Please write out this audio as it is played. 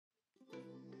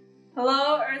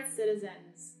Hello Earth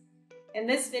citizens. In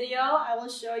this video, I will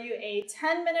show you a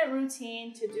 10-minute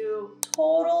routine to do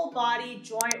total body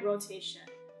joint rotation.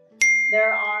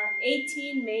 There are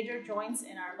 18 major joints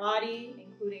in our body,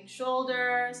 including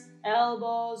shoulders,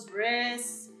 elbows,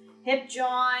 wrists, hip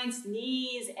joints,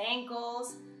 knees,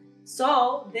 ankles.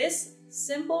 So this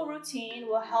simple routine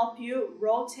will help you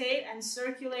rotate and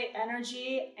circulate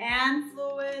energy and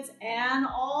fluids and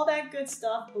all that good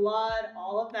stuff, blood,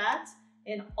 all of that,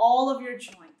 in all of your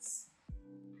joints.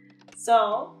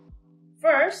 So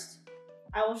first,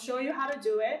 I will show you how to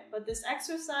do it, but this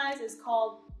exercise is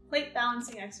called plate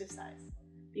balancing exercise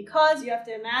because you have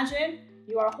to imagine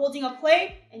you are holding a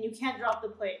plate and you can't drop the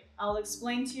plate. I'll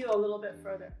explain to you a little bit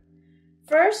further.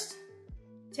 First,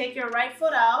 take your right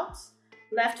foot out,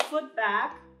 left foot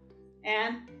back,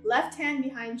 and left hand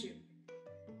behind you.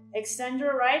 Extend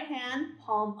your right hand,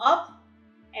 palm up,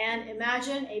 and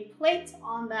imagine a plate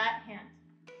on that hand.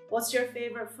 What's your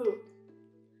favorite food?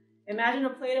 Imagine a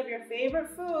plate of your favorite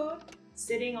food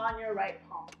sitting on your right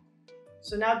palm.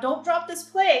 So now don't drop this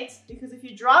plate, because if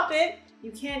you drop it,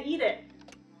 you can't eat it.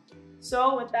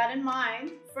 So with that in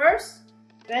mind, first,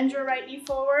 bend your right knee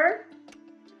forward,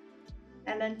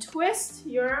 and then twist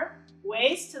your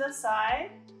waist to the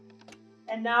side.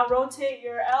 And now rotate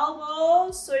your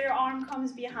elbows so your arm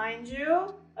comes behind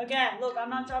you. Again, look, I'm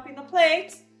not dropping the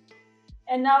plate.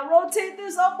 And now rotate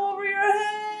this up over your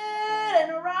head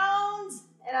and around.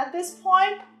 And at this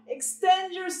point,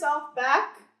 extend yourself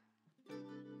back.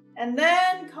 And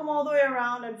then come all the way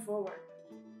around and forward.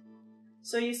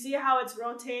 So you see how it's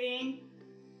rotating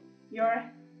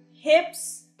your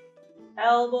hips,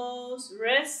 elbows,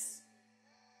 wrists,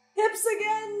 hips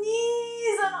again,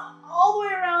 knees, and all the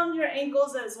way around your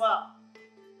ankles as well.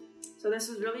 So this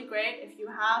is really great if you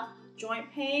have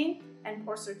joint pain and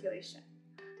poor circulation.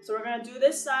 So we're going to do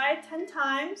this side 10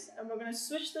 times, and we're going to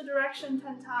switch the direction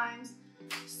 10 times,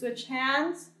 switch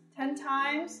hands 10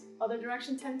 times, other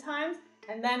direction 10 times,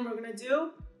 and then we're going to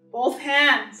do both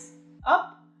hands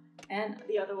up and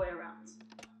the other way around.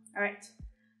 All right,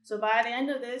 so by the end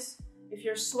of this, if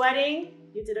you're sweating,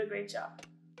 you did a great job.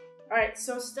 All right,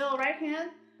 so still right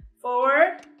hand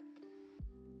forward,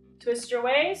 twist your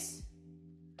waist,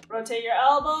 rotate your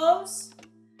elbows,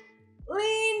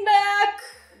 lean back,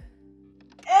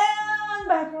 and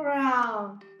back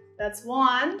around. That's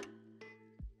one.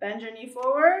 Bend your knee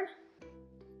forward,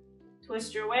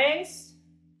 twist your waist,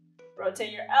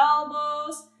 rotate your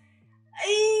elbows,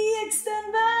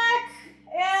 extend back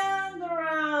and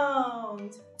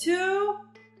around. Two.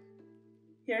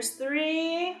 Here's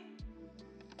three.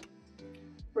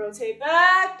 Rotate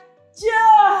back.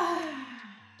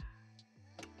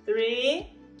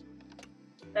 Three.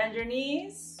 Bend your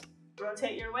knees,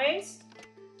 rotate your waist,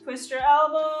 twist your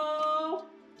elbow,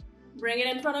 bring it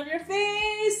in front of your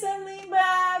face and lean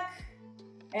back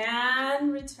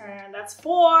and return. That's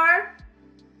four.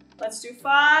 Let's do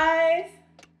five.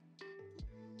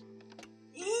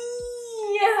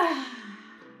 Yeah.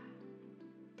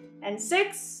 And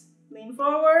six. Lean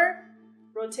forward,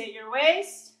 rotate your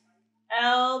waist,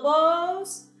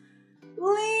 elbows,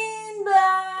 lean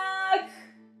back.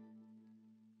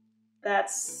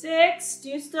 That's six. Do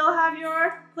you still have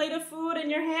your plate of food in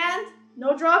your hand?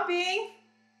 No dropping.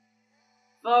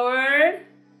 Forward,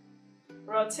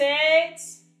 rotate,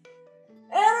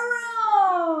 and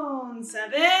around.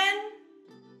 Seven.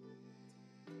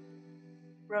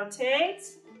 Rotate.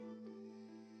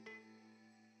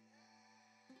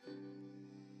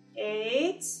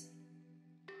 8.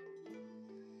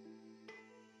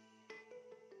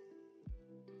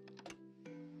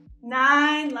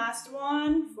 9. Last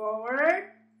one. Forward.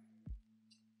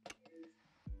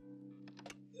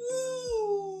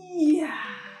 Yeah.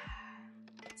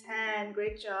 10.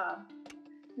 Great job.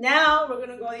 Now we're going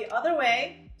to go the other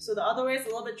way. So the other way is a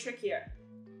little bit trickier.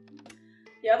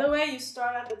 The other way, you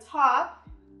start at the top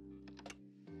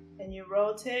and you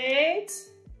rotate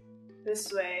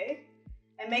this way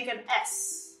and make an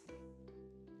S.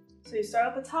 So you start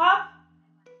at the top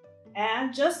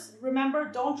and just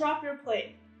remember, don't drop your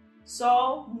plate.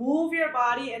 So move your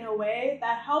body in a way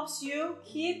that helps you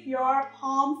keep your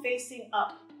palm facing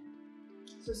up.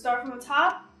 So start from the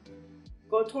top,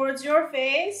 go towards your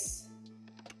face,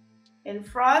 in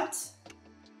front,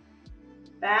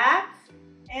 back,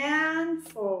 and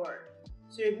forward.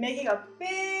 So you're making a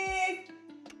big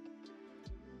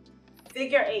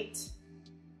figure 8.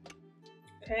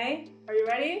 Okay, are you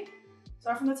ready?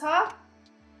 Start from the top,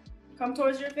 come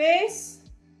towards your face,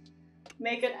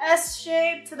 make an S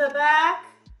shape to the back,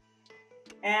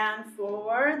 and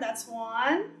forward. That's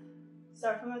one.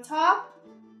 Start from the top,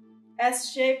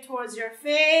 S shape towards your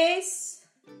face,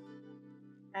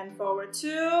 and forward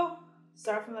 2.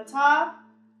 Start from the top.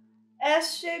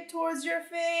 S shape towards your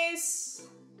face.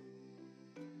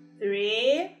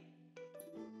 3.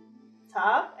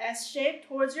 Top, S shape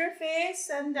towards your face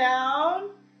and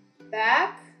down.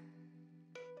 Back.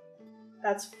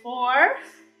 That's 4.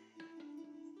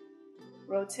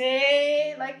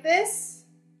 Rotate like this.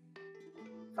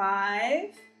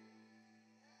 5.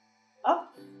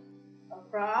 Up,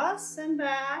 across and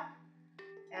back.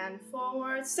 And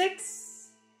forward. 6.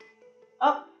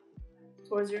 Up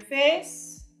towards your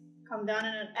face. Come down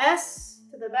in an S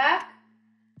to the back.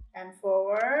 And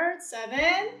forward. 7.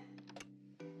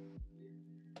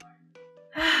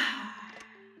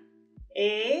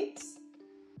 8.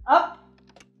 Up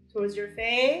towards your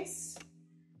face.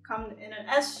 Come in an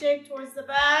S shape towards the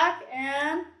back.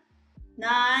 And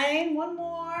 9. One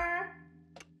more.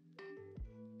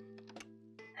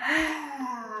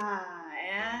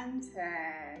 And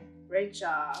 10. Great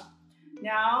job.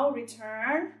 Now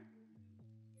return.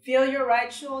 Feel your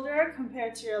right shoulder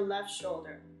compared to your left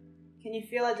shoulder. Can you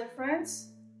feel a difference?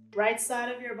 Right side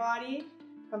of your body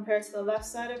compared to the left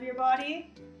side of your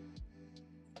body.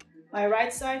 My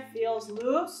right side feels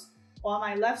loose, while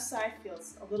my left side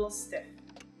feels a little stiff.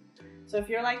 So if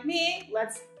you're like me,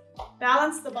 let's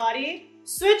balance the body.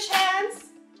 Switch hands.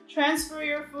 Transfer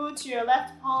your food to your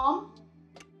left palm.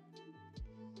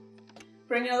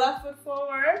 Bring your left foot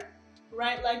forward,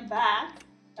 right leg back,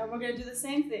 and we're going to do the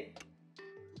same thing.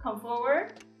 Come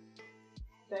forward,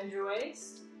 bend your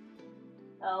waist,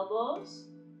 elbows,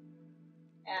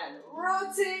 and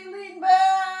rotate, lean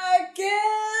back,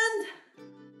 and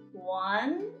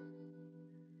 1.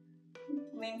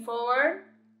 Lean forward,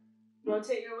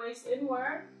 rotate your waist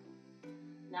inward.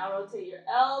 Now rotate your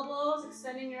elbows,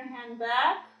 extending your hand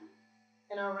back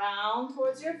and around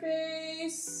towards your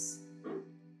face.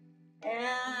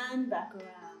 And back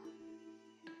around.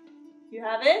 You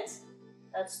have it?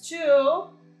 That's 2.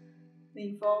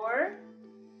 Lean forward.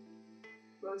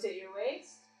 Rotate your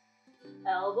waist.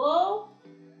 Elbow.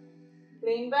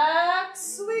 Lean back.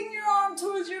 Swing your arm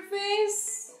towards your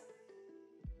face.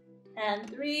 And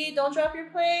 3. Don't drop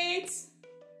your plates.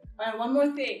 And one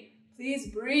more thing. Please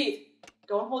breathe.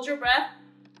 Don't hold your breath.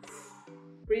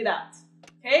 Breathe out.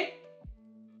 Okay?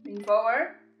 Lean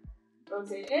forward.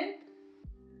 Rotate in.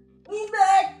 Lean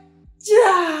back.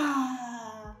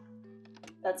 Ja.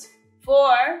 That's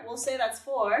 4. We'll say that's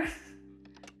 4.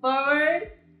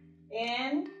 Forward,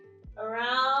 in,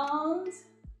 around,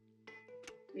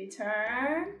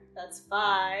 return. That's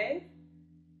 5.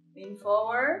 Lean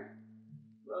forward,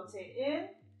 rotate in,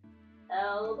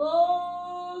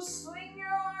 elbows, swing your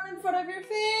arm in front of your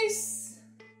face.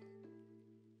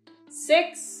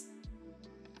 6.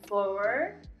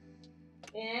 Forward,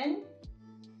 in,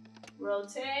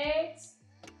 rotate,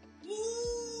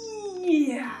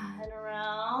 and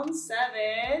around.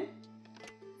 7.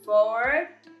 Forward,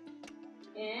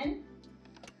 in,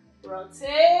 rotate.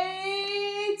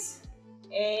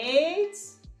 8.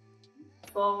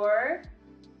 Forward,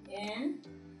 in,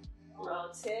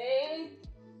 rotate.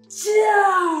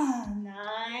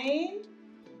 9.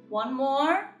 One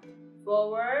more.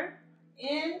 Forward,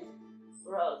 in,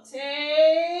 rotate,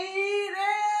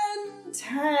 and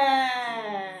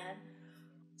 10.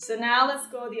 So now let's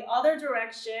go the other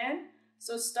direction.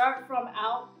 So start from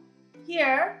out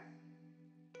here.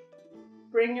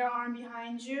 Bring your arm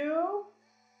behind you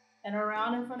and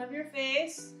around in front of your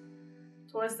face.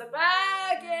 Towards the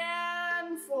back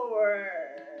and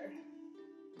forward.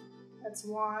 That's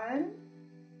 1.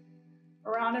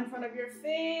 Around in front of your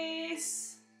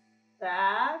face.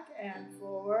 Back and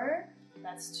forward.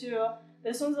 That's 2.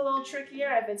 This one's a little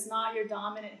trickier if it's not your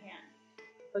dominant hand.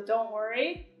 But don't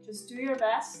worry, just do your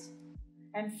best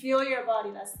and feel your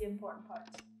body. That's the important part.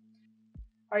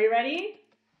 Are you ready?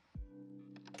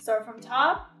 Start from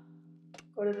top,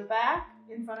 go to the back,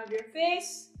 in front of your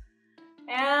face,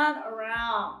 and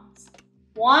around.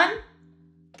 1.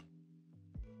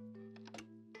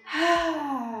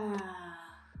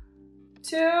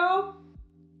 2.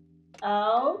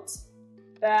 Out,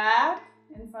 back,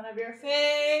 in front of your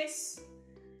face,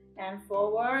 and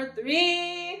forward.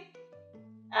 3.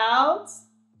 Out,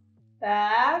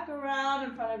 back, around,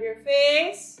 in front of your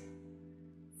face.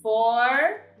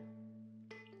 4.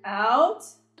 Out,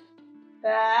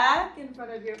 back, in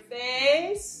front of your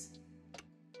face.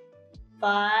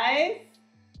 5.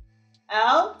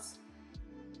 Out,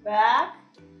 back,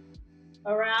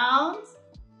 around.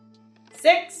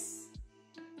 6.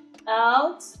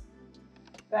 Out,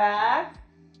 back,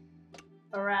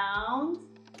 around.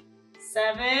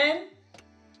 7.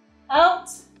 Out,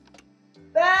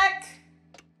 back,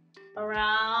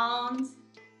 around.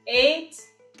 8.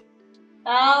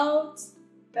 Out,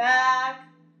 back,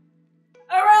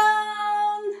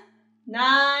 around.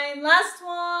 9, last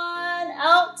one,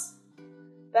 out,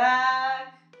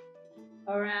 back,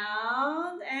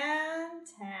 around, and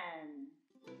 10.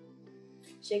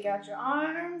 Shake out your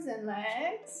arms and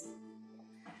legs.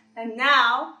 And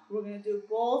now we're gonna do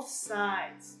both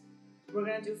sides. We're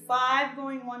gonna do 5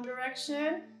 going one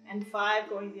direction and 5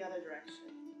 going the other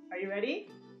direction. Are you ready?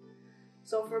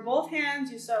 So for both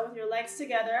hands, you start with your legs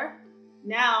together.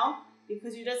 Now,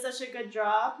 because you did such a good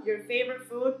job, your favorite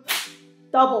food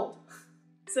doubled.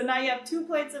 So now you have 2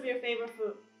 plates of your favorite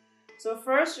food. So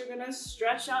first, you're gonna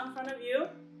stretch out in front of you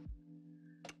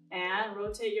and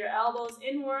rotate your elbows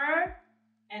inward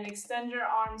and extend your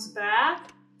arms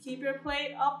back. Keep your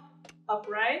plate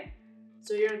upright.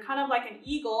 So you're kind of like an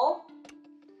eagle,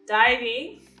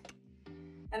 diving.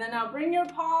 And then now bring your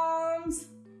palms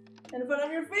in front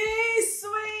of your face,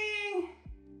 swing,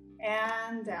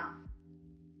 and down.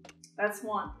 That's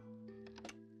 1.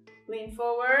 Lean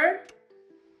forward,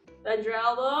 bend your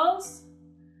elbows,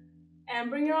 and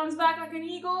bring your arms back like an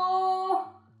eagle.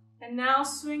 And now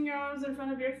swing your arms in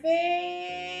front of your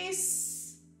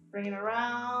face. Bring it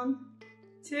around.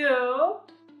 2.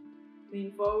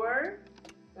 Lean forward,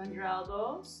 bend your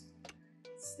elbows,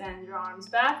 extend your arms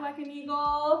back like an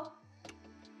eagle.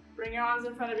 Bring your arms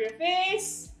in front of your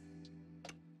face.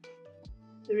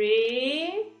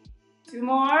 3. 2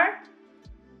 more.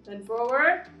 Bend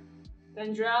forward,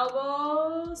 bend your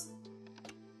elbows,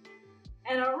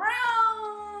 and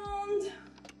around.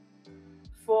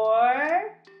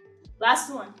 4. Last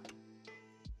one.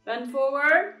 Bend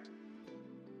forward,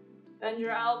 bend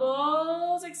your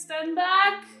elbows, extend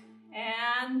back,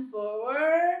 and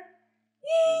forward.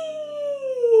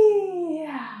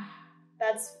 Yeah.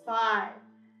 That's 5.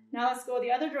 Now let's go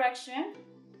the other direction.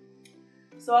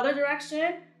 So other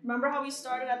direction, remember how we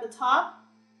started at the top?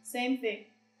 Same thing.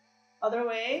 Other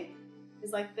way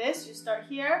is like this. You start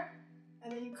here,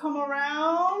 and then you come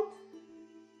around,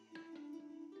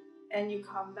 and you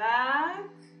come back,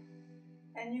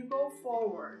 and you go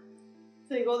forward.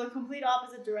 So you go the complete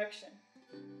opposite direction.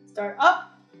 Start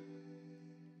up,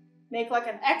 make like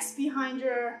an X behind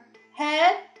your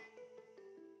head,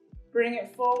 bring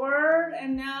it forward,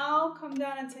 and now come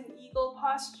down into an eagle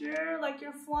posture like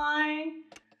you're flying.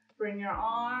 Bring your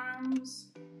arms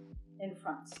in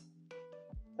front.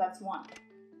 That's 1.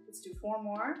 Let's do 4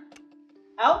 more.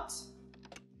 Out,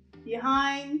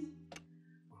 behind,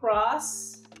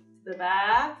 cross to the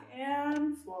back,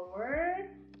 and forward.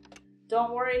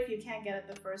 Don't worry if you can't get it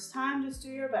the first time, just do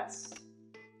your best.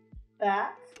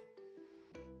 Back,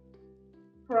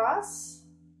 cross,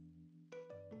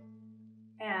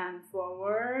 and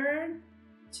forward.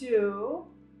 2,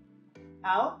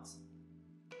 out,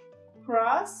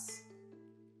 cross,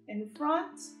 in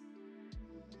front,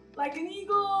 like an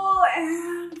eagle,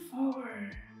 and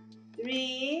forward.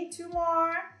 3, 2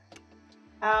 more,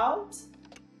 out,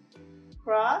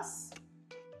 cross,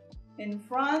 in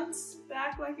front,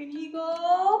 back like an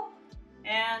eagle,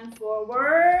 and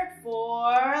forward.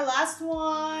 4, last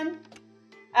one,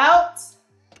 out,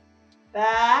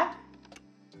 back,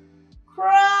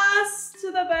 cross to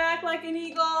the back like an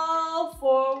eagle,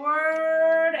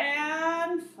 forward,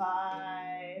 and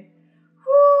 5.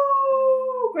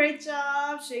 Woo! Great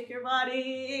job. Shake your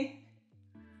body.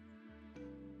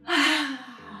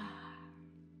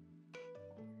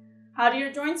 How do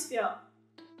your joints feel?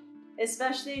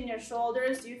 Especially in your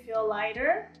shoulders, do you feel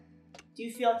lighter? Do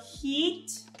you feel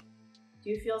heat? Do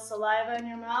you feel saliva in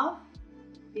your mouth?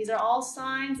 These are all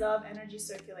signs of energy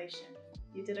circulation.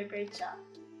 You did a great job.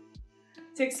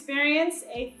 To experience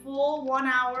a full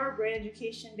 1-hour brain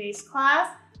education-based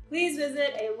class, please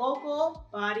visit a local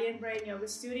body and brain yoga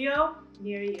studio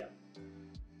near you.